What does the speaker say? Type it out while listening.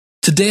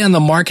Today on the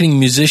Marketing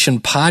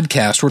Musician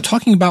Podcast, we're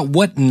talking about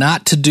what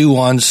not to do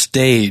on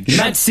stage.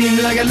 Might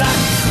seem like a lot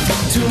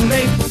to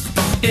make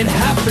it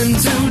happen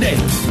today,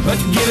 but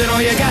give it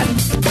all you got,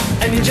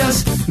 and you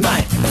just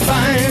might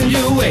find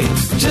your way.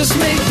 Just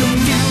make the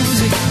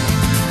music,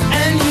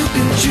 and you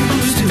can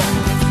choose to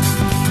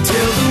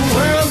tell the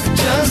world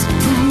just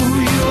who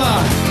you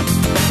are.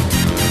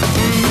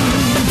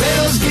 Play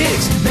those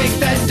gigs, make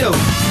that dough,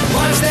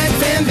 watch that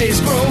fan base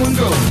grow and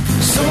grow.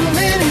 So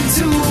many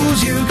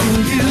tools you can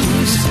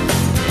use.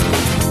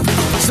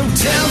 So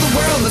tell the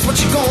world that's what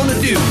you're gonna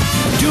do.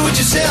 Do it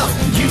yourself,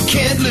 you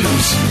can't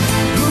lose.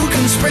 Who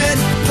can spread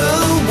the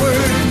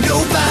word?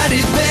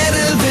 Nobody's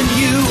better than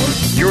you.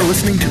 You're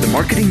listening to the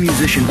Marketing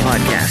Musician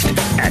Podcast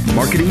at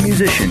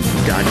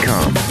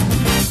marketingmusician.com.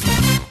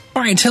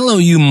 All right, hello,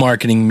 you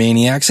marketing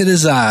maniacs. It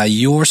is I,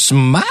 your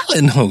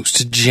smiling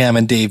host,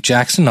 Jammin' Dave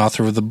Jackson,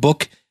 author of the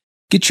book,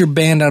 Get Your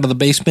Band Out of the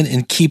Basement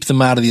and Keep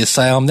Them Out of the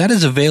Asylum. That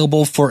is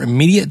available for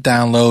immediate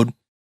download.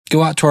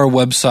 Go out to our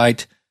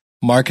website,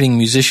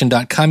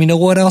 marketingmusician.com. You know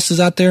what else is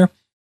out there?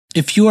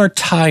 If you are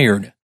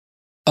tired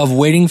of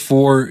waiting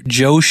for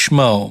Joe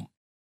Schmo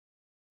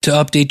to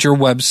update your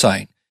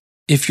website,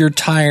 if you're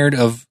tired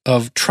of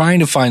trying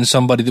to find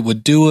somebody that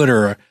would do it,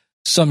 or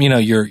some,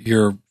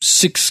 your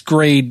sixth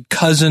grade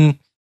cousin,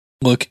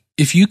 look,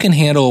 if you can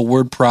handle a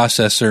word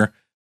processor,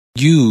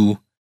 you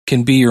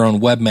can be your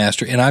own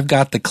webmaster. And I've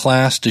got the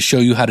class to show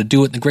you how to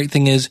do it. And the great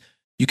thing is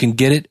you can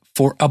get it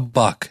for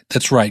 $1.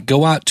 That's right.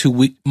 Go out to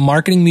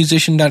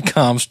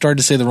marketingmusician.com. Started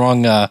to say the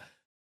wrong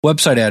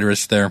website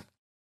address there.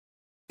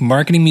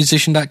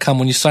 Marketingmusician.com.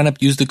 When you sign up,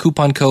 use the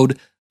coupon code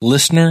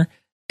LISTENER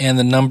and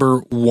the number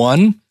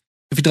 1.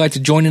 If you'd like to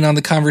join in on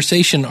the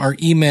conversation, our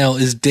email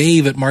is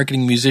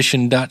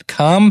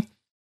dave@marketingmusician.com.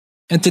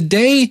 And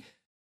today,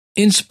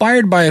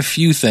 inspired by a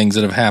few things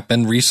that have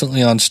happened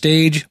recently on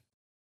stage,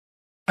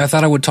 I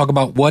thought I would talk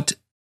about what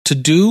to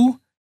do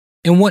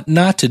and what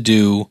not to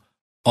do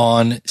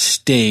on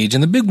stage.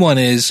 And the big one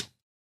is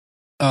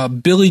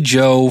Billy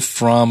Joe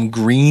from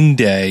Green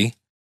Day,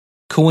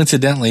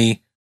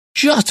 coincidentally,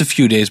 just a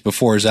few days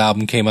before his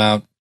album came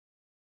out,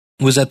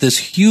 was at this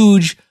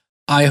huge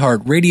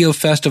iHeartRadio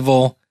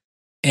festival.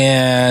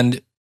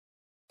 And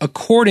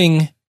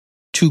according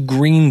to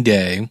Green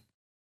Day,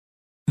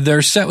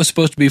 their set was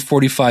supposed to be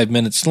 45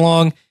 minutes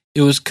long.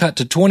 It was cut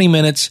to 20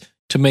 minutes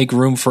to make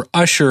room for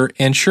Usher.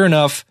 And sure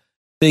enough,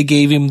 they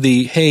gave him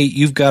the, hey,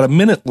 you've got a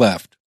minute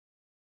left.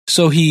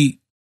 So he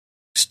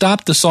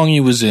stopped the song he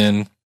was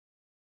in,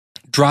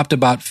 dropped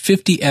about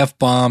 50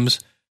 F-bombs,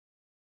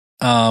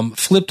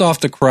 flipped off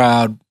the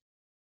crowd,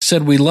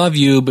 said, we love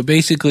you, but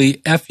basically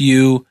F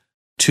you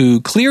to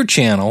Clear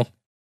Channel,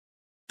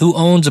 who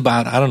owns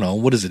about,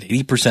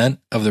 80%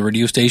 of the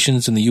radio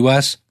stations in the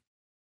U.S.,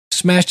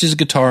 smashed his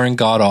guitar and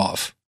got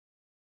off.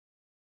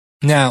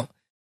 Now,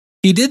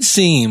 he did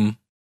seem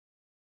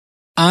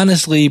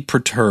honestly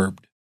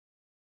perturbed.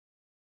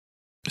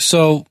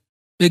 So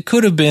it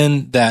could have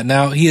been that.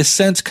 Now, he has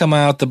since come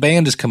out, the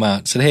band has come out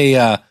and said,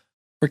 hey,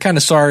 we're kind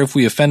of sorry if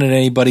we offended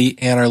anybody,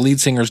 and our lead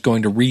singer is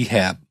going to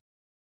rehab.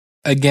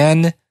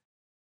 Again,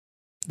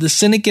 the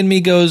cynic in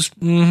me goes,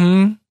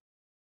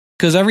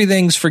 because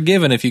everything's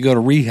forgiven if you go to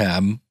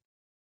rehab.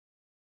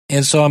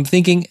 And so I'm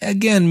thinking,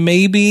 again,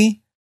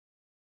 maybe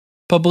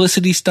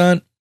publicity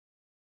stunt,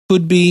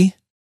 could be.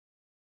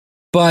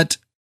 But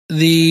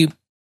the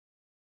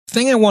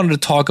thing I wanted to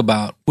talk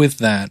about with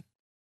that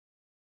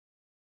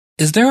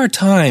is there are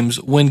times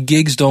when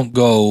gigs don't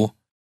go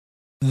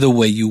the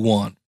way you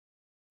want.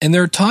 And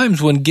there are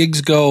times when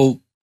gigs go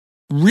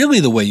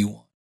really the way you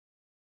want.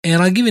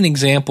 And I'll give you an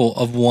example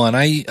of one.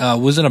 I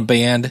was in a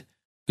band.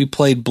 We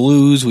played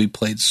blues, we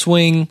played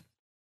swing,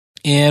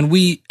 and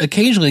we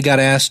occasionally got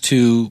asked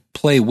to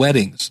play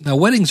weddings. Now,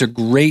 weddings are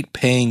great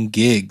paying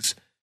gigs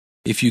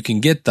if you can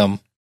get them,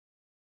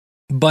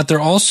 but they're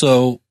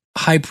also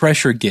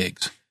high-pressure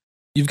gigs.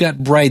 You've got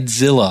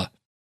Bridezilla,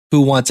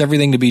 who wants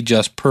everything to be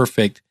just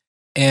perfect,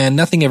 and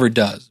nothing ever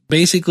does.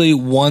 Basically,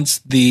 once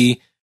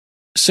the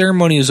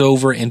ceremony is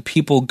over and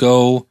people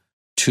go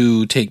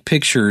to take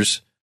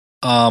pictures,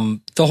 the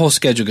whole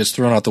schedule gets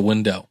thrown out the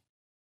window.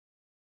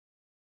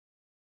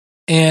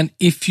 And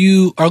if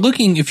you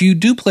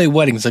do play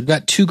weddings, I've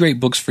got 2 great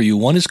books for you.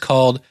 One is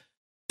called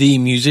The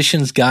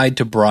Musician's Guide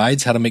to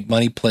Brides, How to Make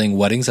Money Playing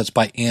Weddings. That's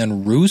by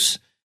Ann Roos.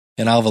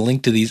 And I'll have a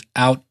link to these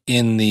out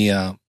in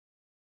the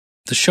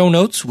show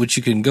notes, which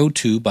you can go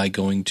to by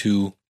going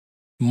to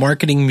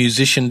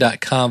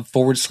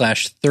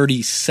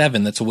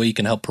marketingmusician.com/37. That's a way you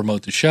can help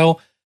promote the show.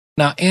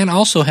 Now, Ann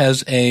also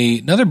has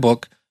another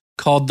book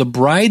called The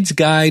Bride's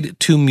Guide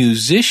to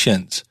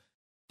Musicians,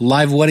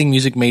 Live Wedding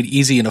Music Made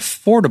Easy and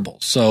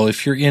Affordable. So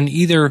if you're in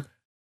either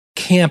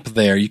camp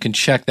there, you can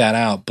check that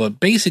out. But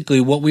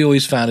basically what we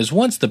always found is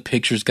once the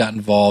pictures got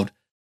involved,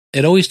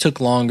 it always took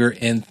longer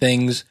and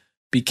things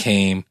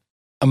became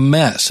a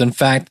mess. In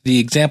fact, the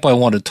example I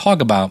wanted to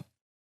talk about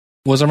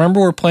was I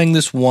remember we were playing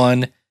this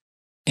one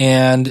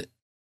and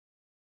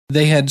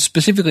they had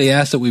specifically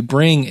asked that we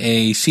bring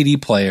a CD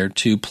player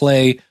to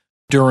play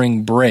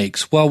during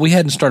breaks. Well, we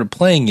hadn't started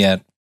playing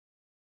yet,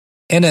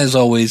 And as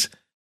always,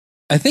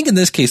 I think in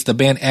this case, the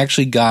band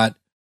actually got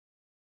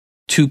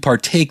to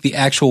partake the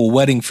actual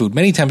wedding food.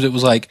 Many times it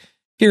was like,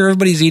 here,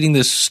 everybody's eating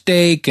this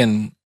steak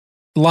and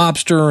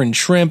lobster and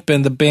shrimp,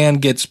 and the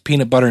band gets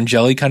peanut butter and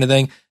jelly kind of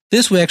thing.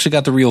 This, we actually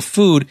got the real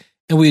food,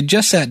 and we had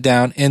just sat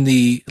down, and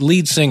the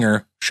lead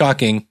singer,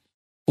 shocking,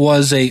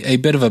 was a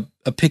bit of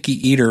a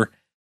picky eater,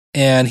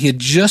 and he had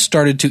just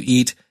started to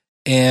eat,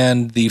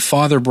 and the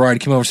father bride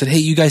came over and said, hey,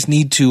 you guys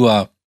need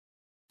to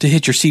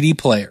hit your CD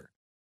player.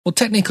 Well,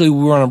 technically,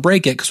 we were on a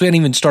break yet because we hadn't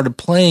even started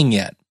playing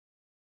yet.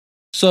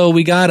 So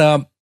we got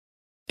up,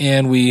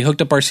 and we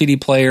hooked up our CD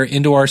player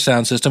into our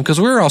sound system because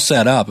we were all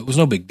set up. It was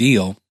no big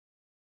deal.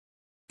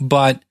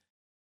 But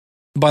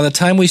by the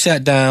time we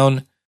sat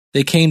down,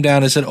 they came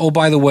down and said, oh,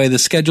 by the way, the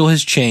schedule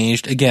has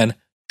changed. Again,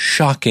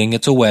 shocking.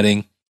 It's a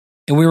wedding.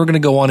 And we were going to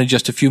go on in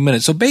just a few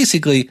minutes. So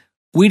basically,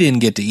 we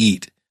didn't get to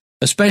eat,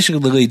 especially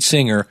the lead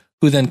singer,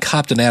 who then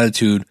copped an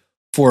attitude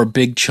for a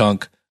big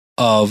chunk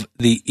of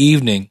the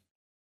evening.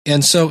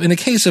 And so in the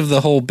case of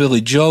the whole Billy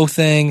Joe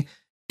thing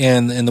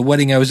and the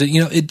wedding I was at,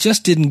 it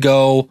just didn't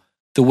go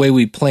the way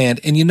we planned.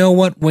 And you know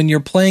what? When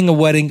you're playing a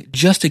wedding,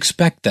 just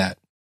expect that.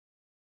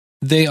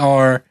 They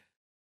are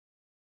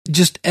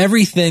just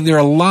everything. There are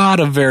a lot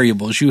of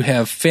variables. You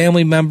have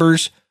family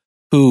members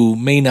who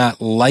may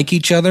not like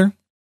each other.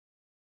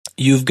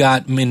 You've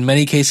got, in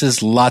many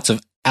cases, lots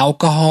of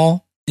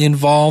alcohol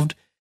involved.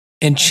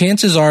 And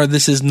chances are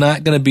this is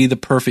not going to be the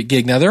perfect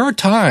gig. Now, there are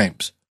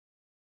times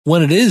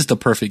when it is the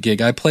perfect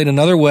gig. I played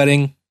another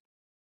wedding,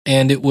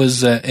 and it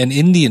was an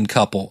Indian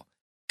couple,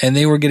 and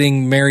they were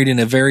getting married in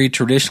a very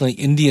traditionally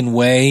Indian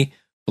way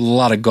with a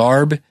lot of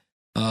garb.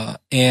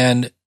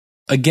 And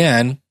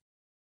again,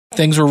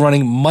 things were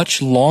running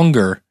much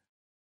longer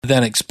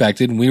than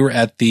expected. And we were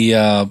at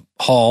the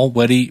hall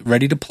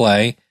ready to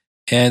play.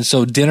 And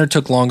so dinner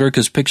took longer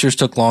because pictures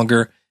took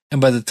longer.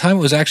 And by the time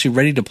it was actually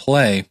ready to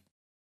play,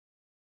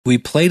 we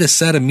played a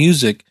set of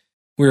music.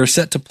 We were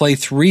set to play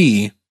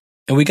 3.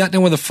 And we got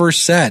done with the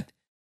first set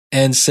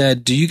and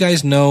said, do you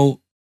guys know,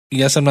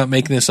 yes, I'm not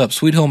making this up,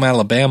 Sweet Home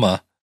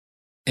Alabama.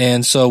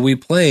 And so we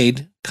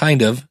played,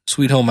 kind of,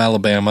 Sweet Home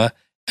Alabama.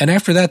 And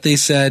after that, they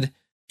said,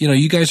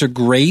 you guys are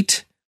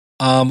great.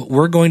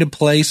 We're going to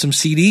play some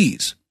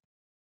CDs.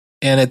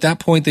 And at that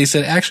point, they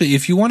said, actually,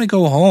 if you want to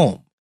go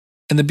home.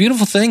 And the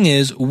beautiful thing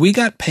is, we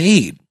got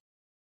paid.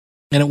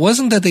 And it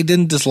wasn't that they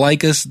didn't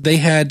dislike us. They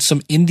had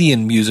some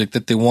Indian music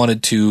that they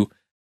wanted to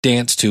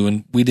dance to,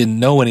 and we didn't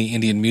know any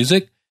Indian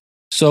music.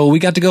 So we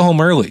got to go home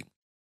early.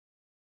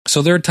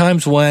 So there are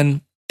times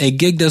when a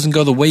gig doesn't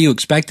go the way you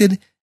expected,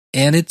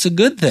 and it's a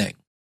good thing.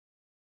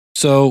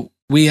 So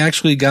we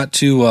actually got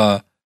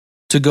to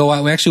go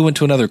out. We actually went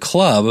to another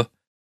club,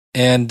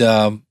 and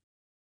a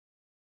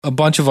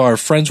bunch of our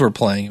friends were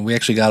playing, and we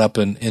actually got up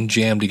and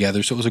jammed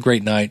together. So it was a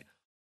great night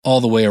all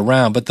the way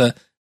around. But the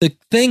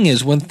thing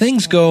is, when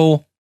things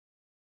go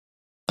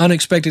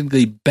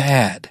unexpectedly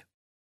bad,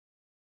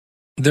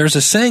 there's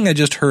a saying I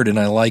just heard, and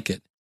I like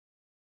it.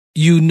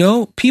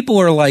 People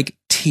are like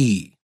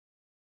tea,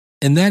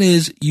 and that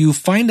is you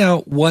find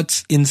out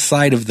what's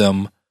inside of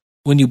them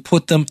when you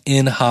put them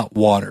in hot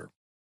water.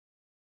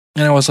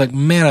 And I was like,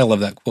 man, I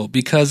love that quote,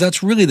 because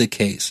that's really the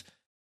case.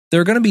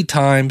 There are going to be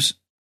times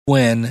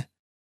when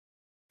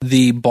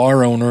the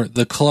bar owner,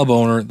 the club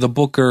owner, the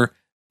booker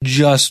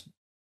just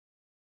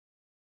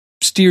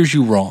steers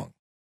you wrong.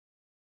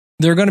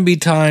 There are going to be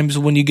times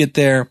when you get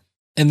there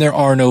and there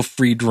are no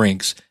free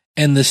drinks,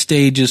 and the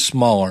stage is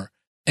smaller,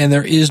 and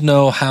there is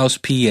no house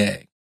PA,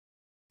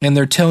 and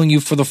they're telling you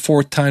for the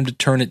 4th time to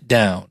turn it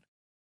down,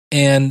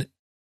 and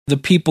the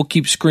people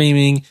keep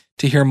screaming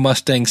to hear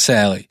Mustang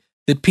Sally,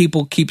 the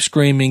people keep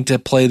screaming to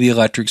play the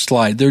electric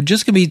slide. There are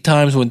just going to be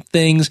times when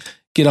things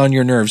get on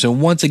your nerves,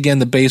 and once again,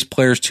 the bass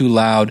player's too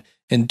loud,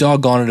 and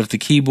doggone it, if the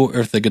keyboard or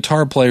if the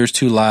guitar player's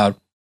too loud,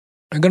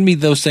 there are going to be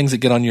those things that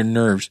get on your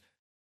nerves.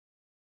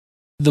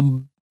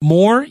 The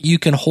more you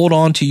can hold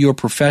on to your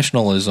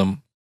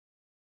professionalism,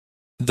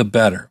 the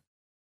better.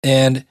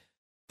 And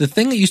the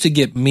thing that used to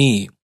get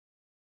me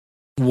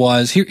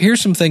was, here's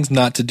some things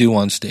not to do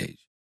on stage.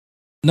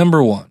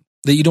 Number 1,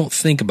 that you don't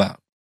think about.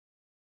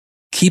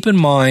 Keep in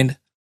mind,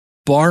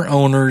 bar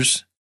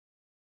owners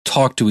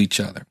talk to each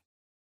other.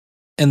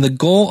 And the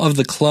goal of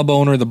the club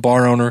owner, the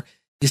bar owner,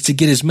 is to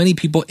get as many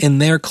people in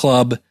their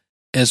club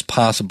as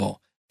possible.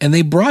 And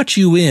they brought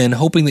you in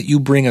hoping that you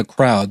bring a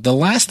crowd. The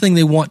last thing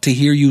they want to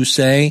hear you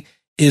say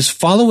is,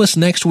 follow us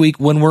next week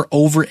when we're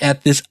over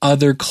at this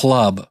other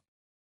club.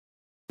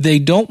 They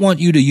don't want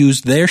you to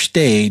use their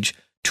stage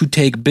to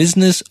take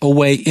business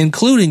away,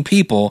 including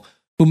people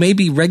who may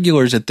be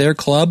regulars at their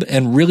club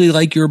and really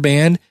like your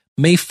band,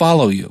 may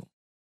follow you.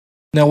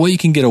 Now, what you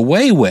can get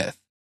away with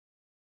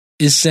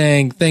is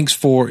saying, thanks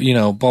for,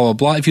 blah, blah,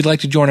 blah. If you'd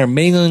like to join our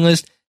mailing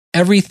list,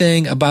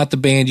 everything about the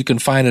band you can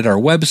find at our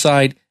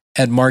website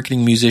at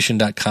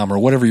marketingmusician.com or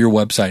whatever your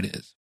website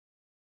is.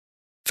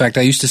 In fact,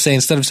 I used to say,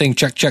 instead of saying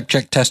check, check,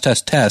 check, test,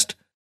 test, test,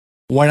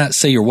 why not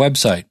say your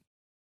website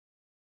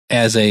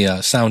as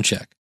a sound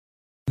check?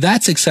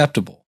 That's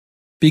acceptable.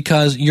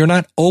 because you're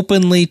not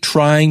openly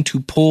trying to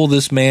pull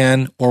this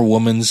man or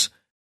woman's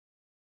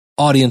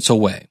audience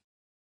away.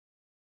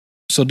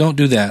 So don't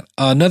do that.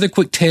 Another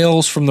quick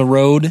tales from the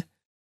road.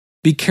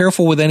 Be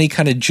careful with any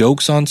kind of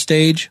jokes on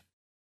stage.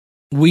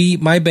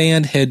 My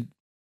band had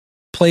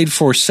played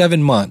for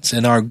 7 months,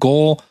 and our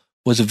goal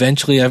was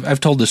eventually, I've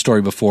told this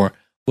story before,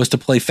 was to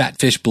play Fat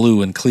Fish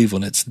Blue in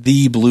Cleveland. It's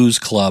the blues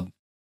club.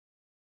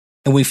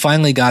 And we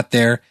finally got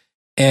there,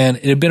 and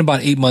it had been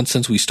about 8 months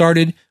since we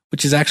started,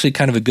 which is actually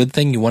kind of a good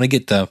thing. You want to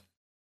get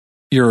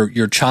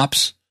your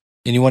chops,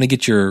 and you want to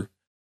get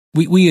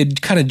we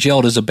had kind of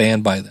gelled as a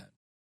band by then.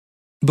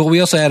 But we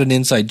also had an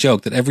inside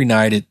joke that every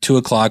night at 2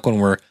 o'clock when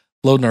we're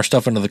loading our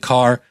stuff into the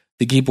car,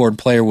 the keyboard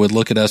player would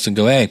look at us and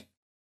go, "Hey,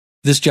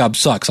 this job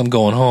sucks. I'm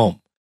going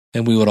home."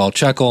 And we would all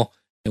chuckle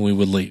and we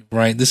would leave,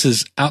 right? This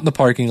is out in the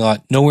parking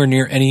lot, nowhere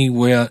near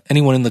anyone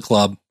in the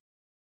club.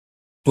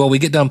 Well, we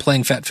get done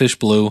playing Fat Fish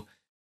Blue,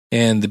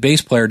 and the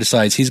bass player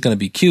decides he's going to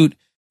be cute,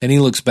 and he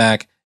looks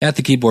back at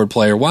the keyboard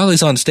player while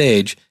he's on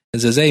stage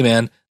and says, "Hey,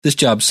 man, this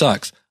job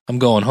sucks. I'm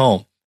going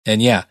home."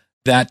 And yeah,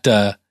 that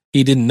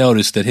he didn't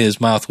notice that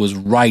his mouth was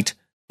right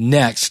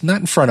next,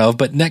 not in front of,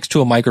 but next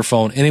to a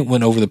microphone, and it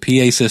went over the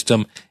PA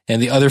system,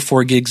 and the other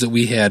 4 gigs that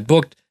we had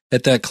booked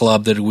at that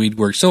club that we'd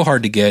worked so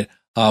hard to get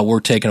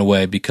were taken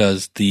away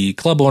because the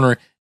club owner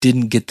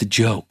didn't get the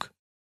joke.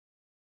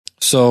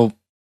 So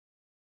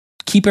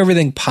keep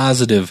everything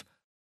positive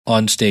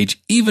on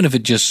stage, even if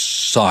it just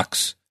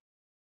sucks.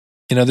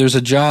 You know, there's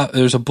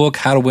a book,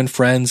 How to Win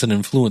Friends and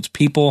Influence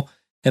People,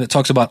 and it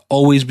talks about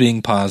always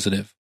being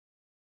positive.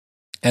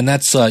 And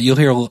that's, you'll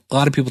hear a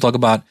lot of people talk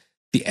about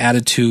the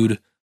attitude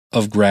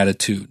of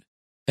gratitude.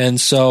 And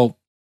so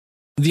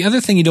the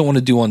other thing you don't want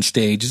to do on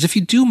stage is if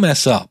you do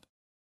mess up,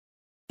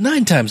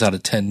 9 times out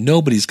of 10,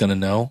 nobody's going to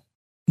know.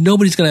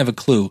 Nobody's going to have a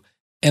clue.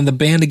 And the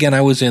band, again,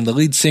 I was in, the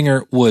lead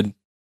singer would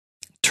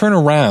turn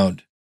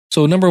around.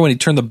 So number one,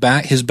 he'd turn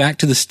his back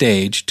to the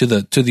stage, to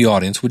the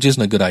audience, which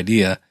isn't a good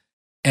idea.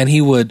 And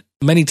he would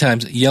many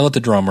times yell at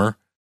the drummer.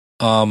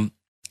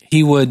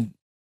 He would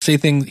say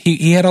things.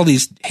 He had all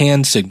these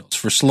hand signals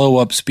for slow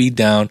up, speed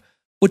down,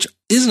 which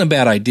isn't a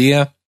bad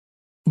idea.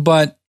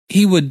 But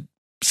he would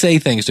say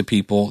things to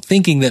people,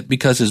 thinking that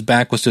because his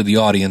back was to the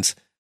audience,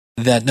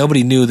 that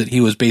nobody knew that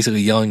he was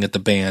basically yelling at the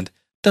band.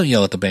 Don't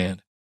yell at the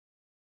band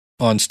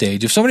on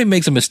stage. If somebody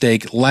makes a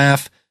mistake,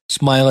 laugh,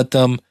 smile at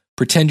them,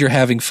 pretend you're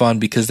having fun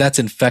because that's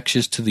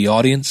infectious to the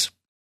audience,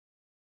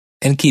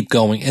 and keep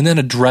going. And then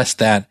address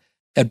that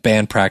at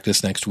band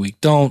practice next week.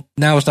 Now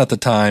is not the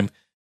time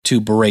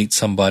to berate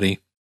somebody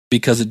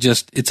because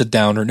it's a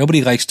downer.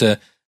 Nobody likes to.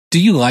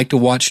 Do you like to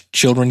watch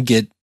children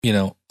get,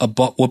 a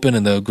butt whooping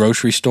in the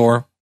grocery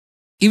store?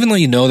 Even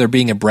though they're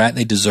being a brat and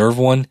they deserve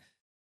one,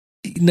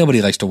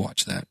 nobody likes to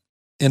watch that.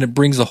 And it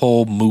brings the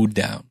whole mood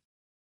down.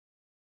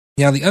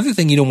 Now, the other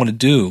thing you don't want to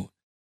do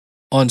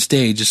on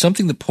stage is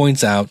something that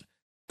points out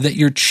that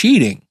you're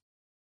cheating.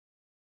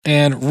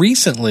 And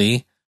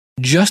recently,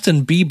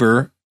 Justin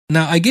Bieber,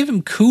 now I give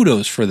him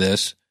kudos for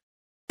this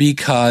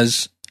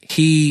because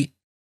he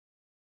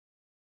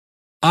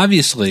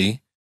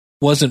obviously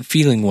wasn't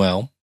feeling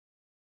well,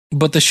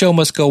 but the show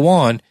must go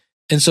on.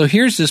 And so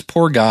here's this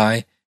poor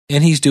guy,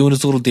 and he's doing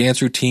his little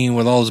dance routine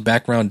with all his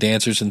background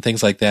dancers and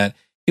things like that.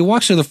 He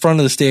walks to the front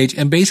of the stage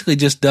and basically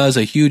just does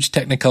a huge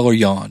Technicolor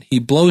yawn. He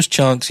blows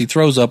chunks, he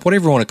throws up,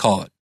 whatever you want to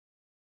call it.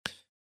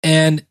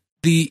 And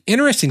the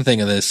interesting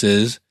thing of this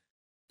is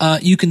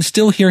you can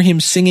still hear him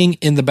singing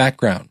in the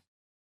background.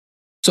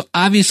 So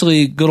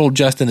obviously, good old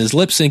Justin is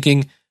lip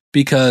syncing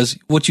because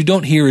what you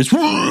don't hear is,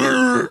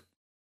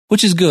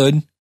 which is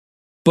good,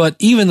 but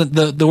even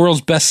the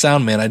world's best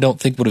sound man, I don't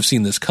think would have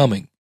seen this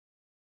coming.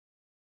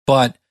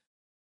 But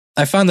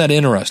I found that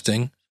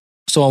interesting.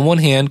 So on one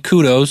hand,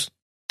 kudos,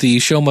 the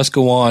show must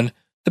go on.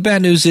 The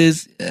bad news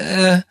is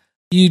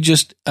you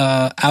just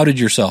outed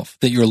yourself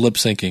that you're lip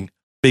syncing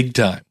big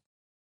time.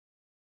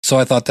 So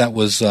I thought that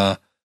was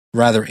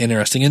rather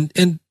interesting.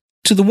 And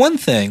to the one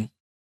thing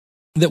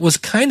that was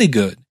kind of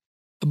good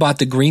about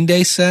the Green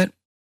Day set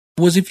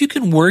was if you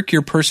can work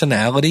your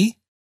personality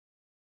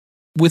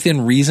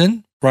within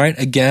reason, right?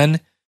 Again,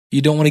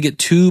 you don't want to get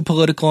too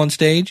political on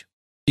stage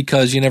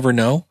because you never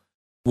know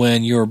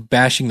when you're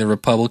bashing the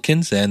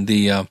Republicans and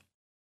the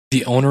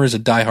owner is a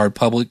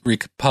diehard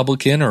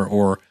Republican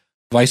or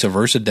vice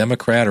versa,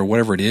 Democrat or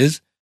whatever it is.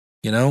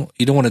 You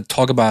don't want to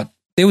talk about,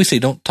 they always say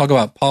don't talk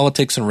about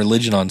politics and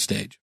religion on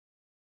stage.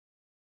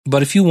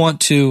 But if you want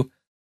to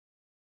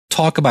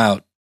talk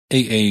about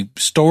a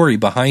story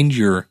behind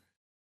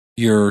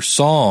your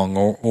song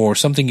or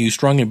something you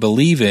strongly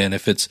believe in,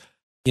 if it's,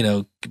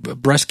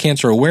 Breast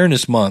Cancer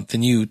Awareness Month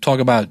and you talk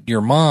about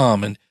your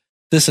mom and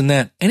this and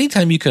that,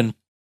 anytime you can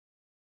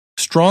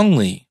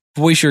strongly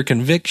voice your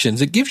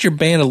convictions, it gives your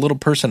band a little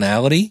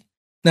personality.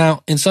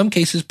 Now, in some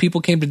cases,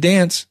 people came to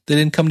dance. They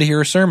didn't come to hear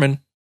a sermon.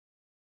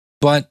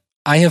 But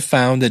I have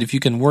found that if you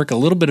can work a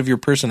little bit of your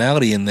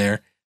personality in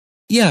there,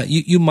 yeah,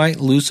 you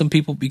might lose some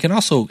people, but you can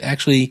also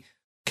actually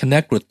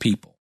connect with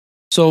people.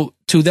 So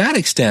to that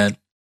extent,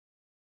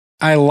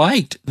 I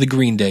liked the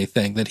Green Day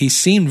thing, that he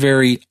seemed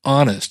very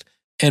honest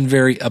and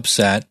very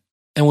upset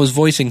and was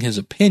voicing his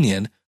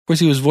opinion. Of course,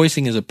 he was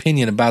voicing his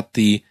opinion about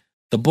the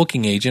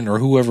booking agent or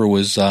whoever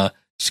was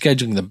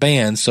scheduling the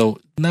band, so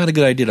not a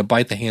good idea to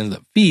bite the hand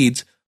that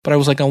feeds. But I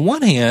was like, on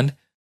one hand,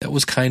 that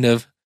was kind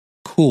of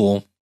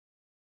cool.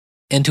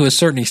 And to a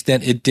certain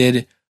extent, it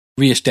did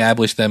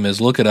reestablish them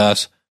as, look at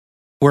us,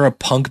 we're a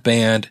punk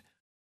band,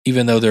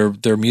 even though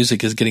their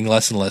music is getting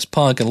less and less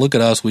punk. And look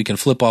at us, we can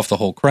flip off the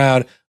whole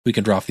crowd. We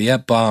can drop the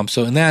F-bomb.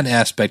 So in that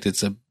aspect,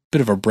 it's a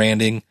bit of a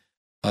branding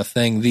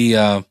thing.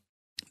 The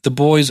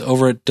boys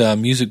over at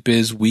Music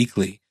Biz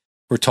Weekly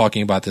were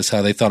talking about this,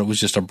 how they thought it was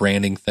just a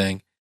branding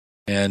thing.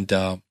 And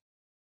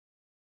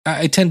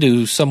I tend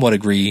to somewhat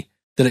agree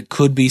that it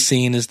could be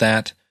seen as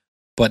that,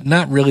 but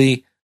not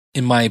really,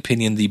 in my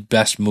opinion, the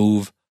best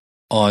move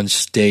on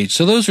stage.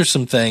 So those are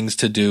some things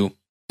to do.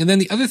 And then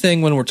the other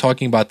thing when we're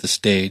talking about the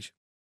stage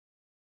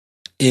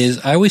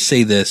is, I always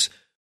say this,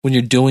 when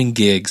you're doing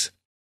gigs,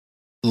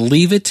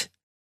 leave it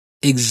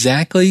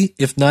exactly,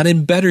 if not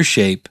in better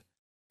shape,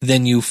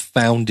 than you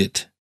found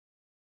it.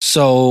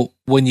 So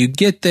when you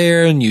get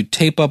there and you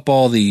tape up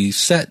all the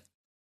set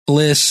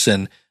lists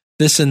and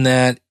this and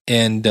that,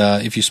 and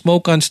if you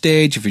smoke on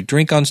stage, if you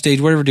drink on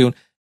stage, whatever you're doing,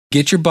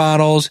 get your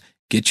bottles,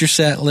 get your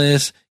set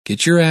list,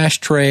 get your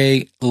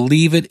ashtray,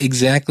 leave it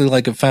exactly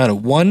like it found it.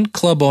 One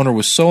club owner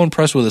was so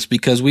impressed with us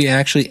because we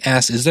actually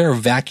asked, is there a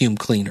vacuum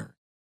cleaner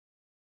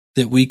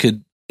that we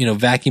could,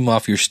 vacuum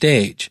off your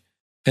stage?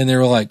 And they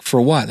were like,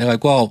 for what? They're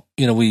like, well,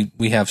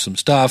 we have some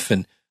stuff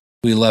and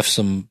we left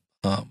some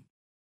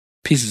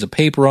pieces of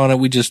paper on it.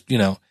 We just,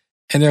 and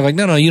they're like,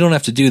 no, you don't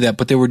have to do that.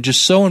 But they were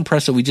just so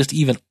impressed that we just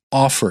even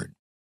offered.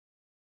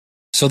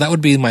 So that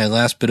would be my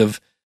last bit of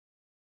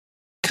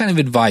kind of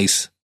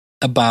advice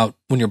about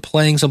when you're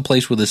playing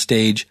someplace with a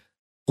stage,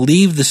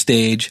 leave the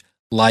stage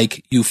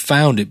like you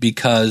found it,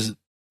 because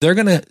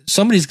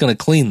somebody's going to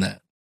clean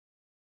that.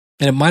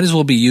 And it might as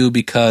well be you,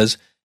 because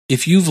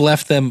if you've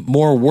left them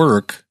more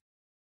work,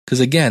 because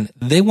again,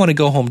 they want to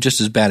go home just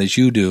as bad as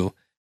you do.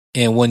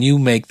 And when you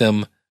make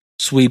them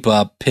sweep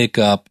up, pick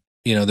up,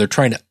 they're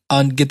trying to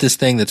get this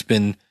thing that's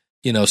been,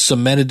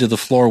 cemented to the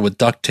floor with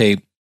duct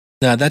tape.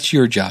 Now that's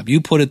your job. You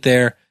put it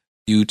there,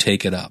 you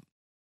take it up.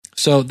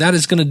 So that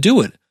is going to do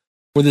it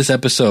for this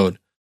episode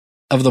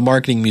of the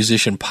Marketing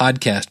Musician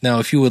Podcast. Now,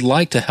 if you would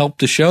like to help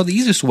the show, the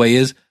easiest way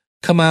is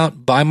come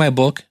out, buy my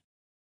book,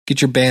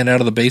 get your band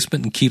out of the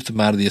basement and keep them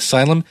out of the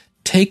asylum.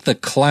 Take the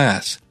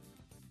class.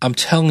 I'm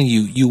telling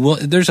you, you will.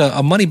 There's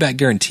a money-back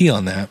guarantee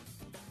on that.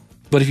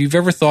 But if you've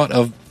ever thought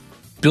of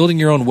building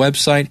your own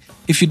website,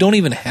 if you don't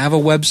even have a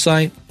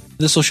website,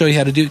 this will show you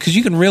how to do it. Because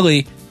you can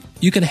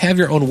have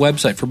your own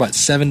website for about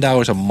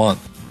 $7 a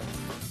month.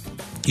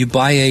 You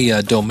buy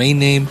a domain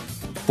name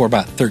for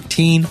about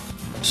 $13.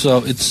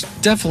 So it's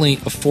definitely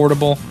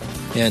affordable.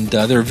 And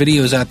there are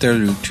videos out there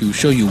to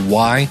show you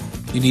why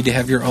you need to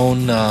have your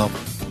own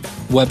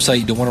website.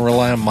 You don't want to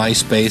rely on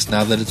MySpace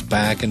now that it's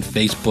back, and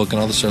Facebook and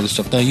all this other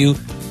stuff. Now,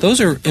 those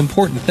are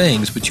important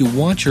things, but you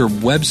want your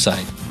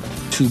website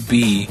to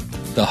be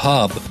the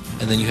hub,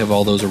 and then you have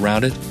all those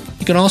around it.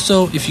 You can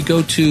also, if you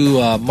go to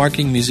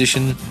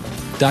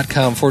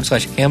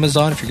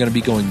marketingmusician.com/Amazon, if you're going to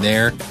be going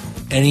there,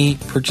 any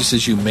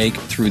purchases you make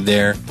through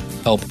there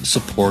help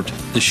support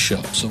the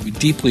show. So we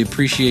deeply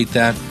appreciate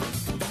that.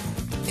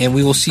 And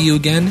we will see you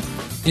again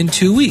in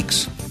 2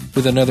 weeks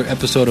with another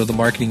episode of the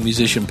Marketing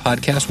Musician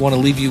Podcast. I want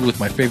to leave you with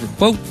my favorite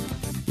quote,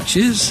 which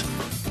is,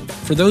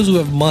 for those who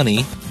have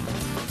money,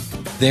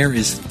 there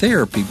is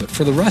therapy, but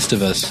for the rest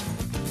of us,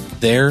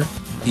 there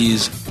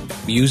is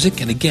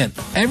music. And again,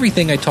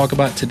 everything I talk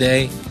about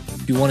today,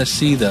 if you want to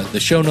see the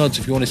show notes,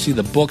 if you want to see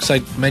the books I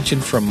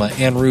mentioned from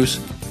Ann Roos,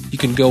 you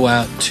can go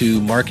out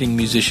to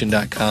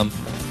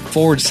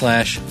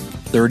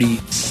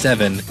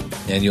marketingmusician.com/37,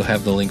 and you'll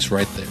have the links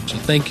right there. So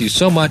thank you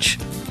so much.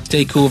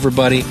 Stay cool,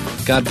 everybody.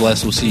 God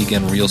bless. We'll see you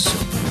again real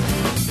soon.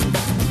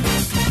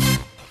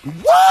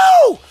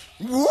 Whoa!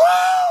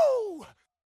 Whoa!